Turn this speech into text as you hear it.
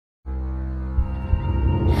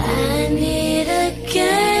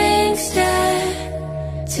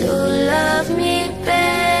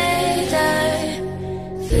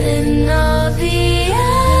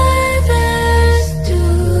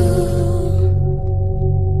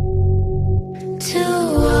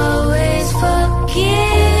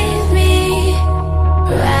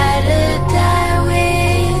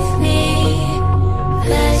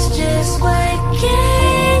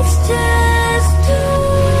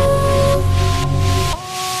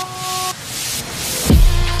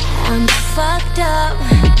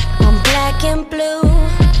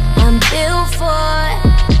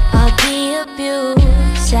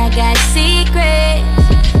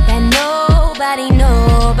nobody,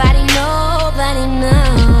 nobody, nobody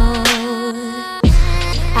knows.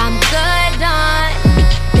 I'm good on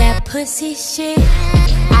that pussy shit.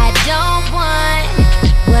 I don't want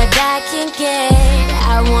what I can get.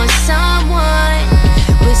 I want someone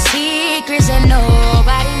with secrets that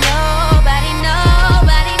nobody, nobody,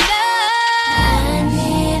 nobody knows. I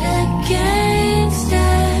need a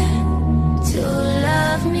gangster to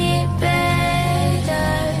love me better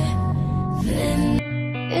than.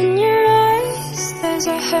 In your eyes there's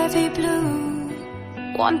a heavy blue,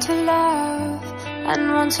 one to love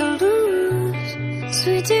and one to lose.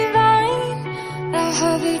 Sweet divine, the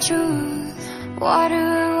heavy truth. Water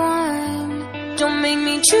or wine, don't make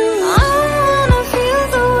me choose. I wanna feel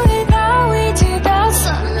the way that we did that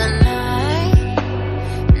summer night.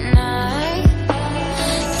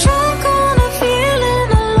 Drunk on a feeling,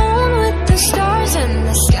 alone with the stars in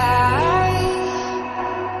the sky.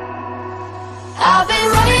 I've been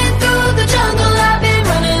running through the jungle, I've been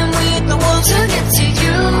running with the wolves to get to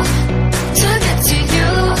you, to get to you.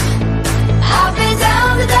 I've been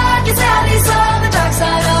down the darkest alleys, saw the dark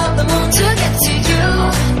side of the moon to get to you,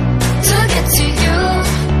 to get to you.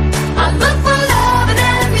 I look for love and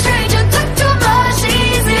every stranger took too much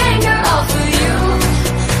easy anger, all for you,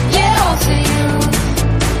 yeah, all for you.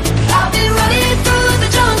 I've been running through the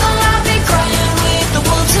jungle, I've been crying with the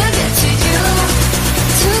wolves to get to you,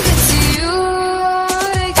 to get to you,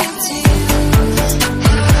 to get to you.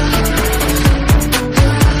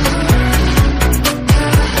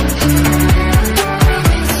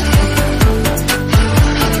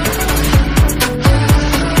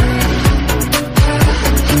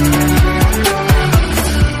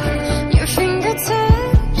 Your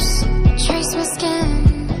fingertips trace my skin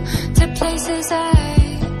to places I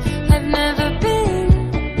have never been.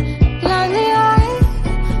 Blindly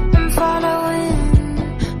I'm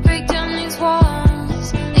following. Break down these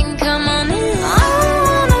walls and come on in. I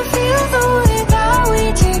wanna feel the way that we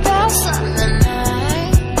did that summer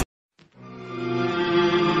night.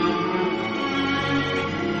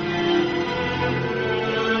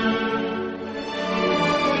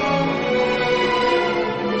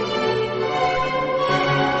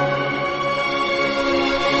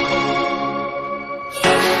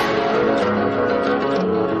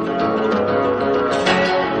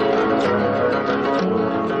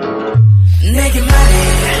 내게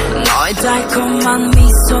말해 너의 달콤한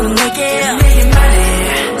미소 내게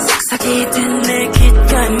말해 속삭이듯 내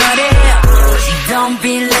귓가에 말해 Don't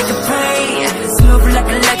be like a prey Smooth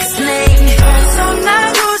like a snake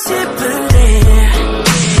벗어나고 싶은데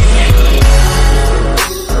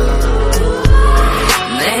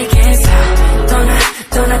내게서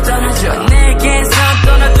떠나줘 내게서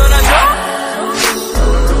떠나줘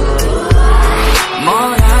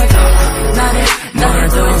뭐라도 나를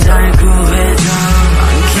잘 구해줘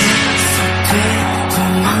계속돼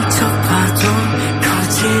도망쳐봐도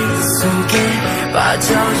거짓 속에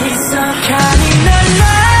빠져있어 Carry the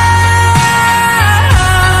light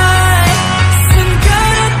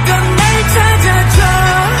숨가렸던 날 찾아줘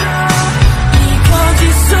이 거짓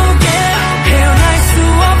속에 헤어날 수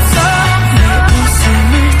없어 내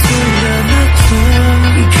웃음을 돌려놔줘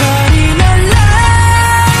Carry the light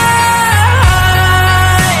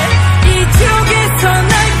이쪽에서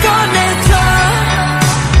날 꺼내줘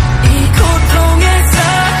이 고통에서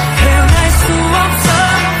헤어날 수 없어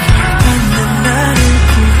받는 나를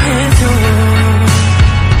구해줘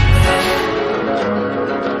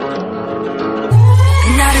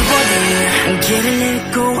나를 원해 길을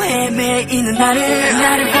잃고 헤매이는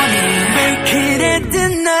나를 원해 왜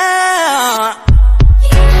그랬든 나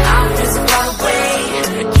I'm just far away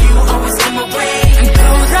You always come away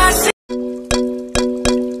또다시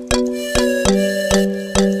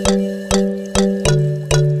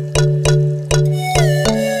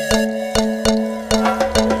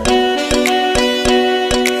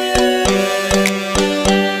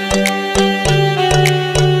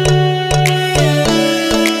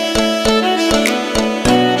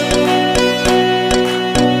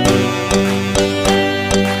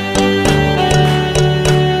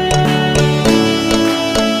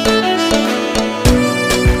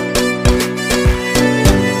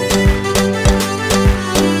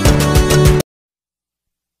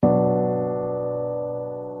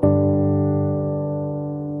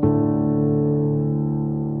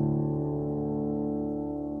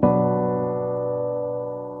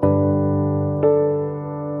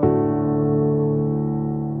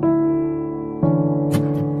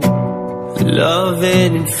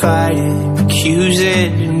Loving and fighting,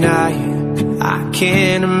 accusing, denying. I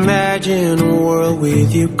can't imagine a world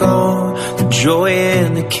with you gone. The joy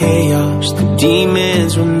and the chaos, the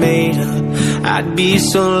demons were made up. I'd be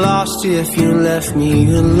so lost if you left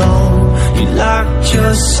me alone. You locked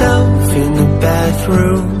yourself in the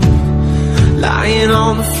bathroom, lying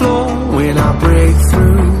on the floor when I break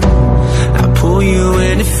through. I pull you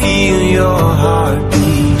in to feel your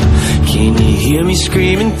heartbeat. Can you hear me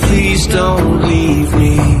screaming, please don't leave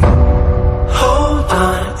me? Hold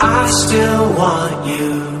on, I still want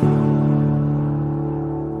you.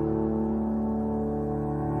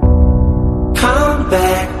 Come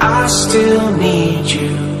back, I still need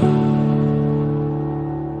you.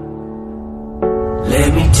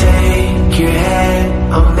 Let me take your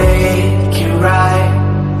hand, I'll make it right.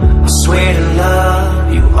 I swear to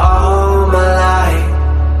love you all my life.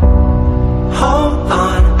 Hold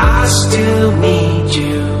on, I still need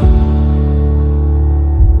you.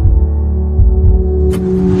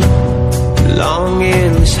 Long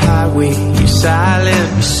endless highway, you're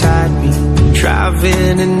silent beside me.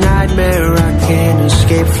 Driving a nightmare I can't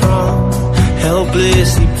escape from.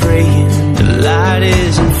 Helplessly praying, the light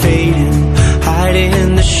isn't fading.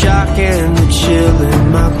 Hiding the shock and the chill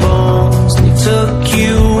in my bones. They took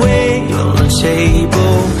you away on the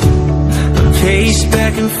table. I pace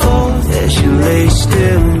back and forth as you lay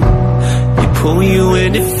still. They pull you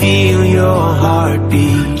in to feel your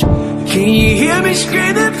heartbeat. Can you hear me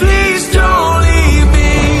screaming, please don't leave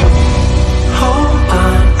me? Hold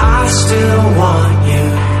on, I still want you.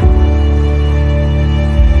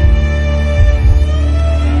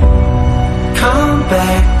 Come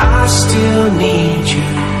back, I still need you.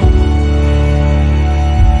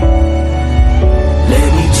 Let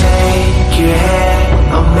me take your hand,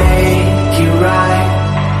 I'll make it right.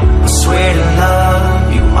 I swear to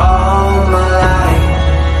love you all my life.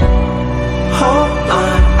 Hold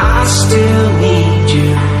on, I still need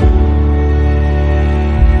you.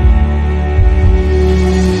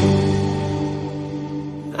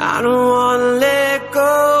 I don't wanna let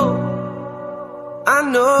go. I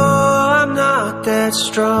know I'm not that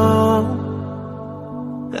strong.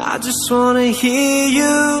 I just wanna hear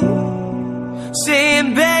you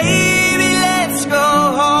saying, baby, let's go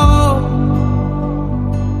home.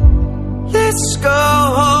 Let's go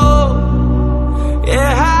home.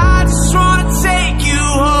 Yeah, I just wanna take you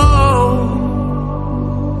home.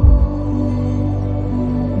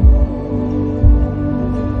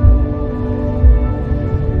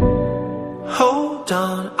 Hold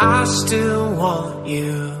on, I still want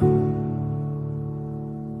you.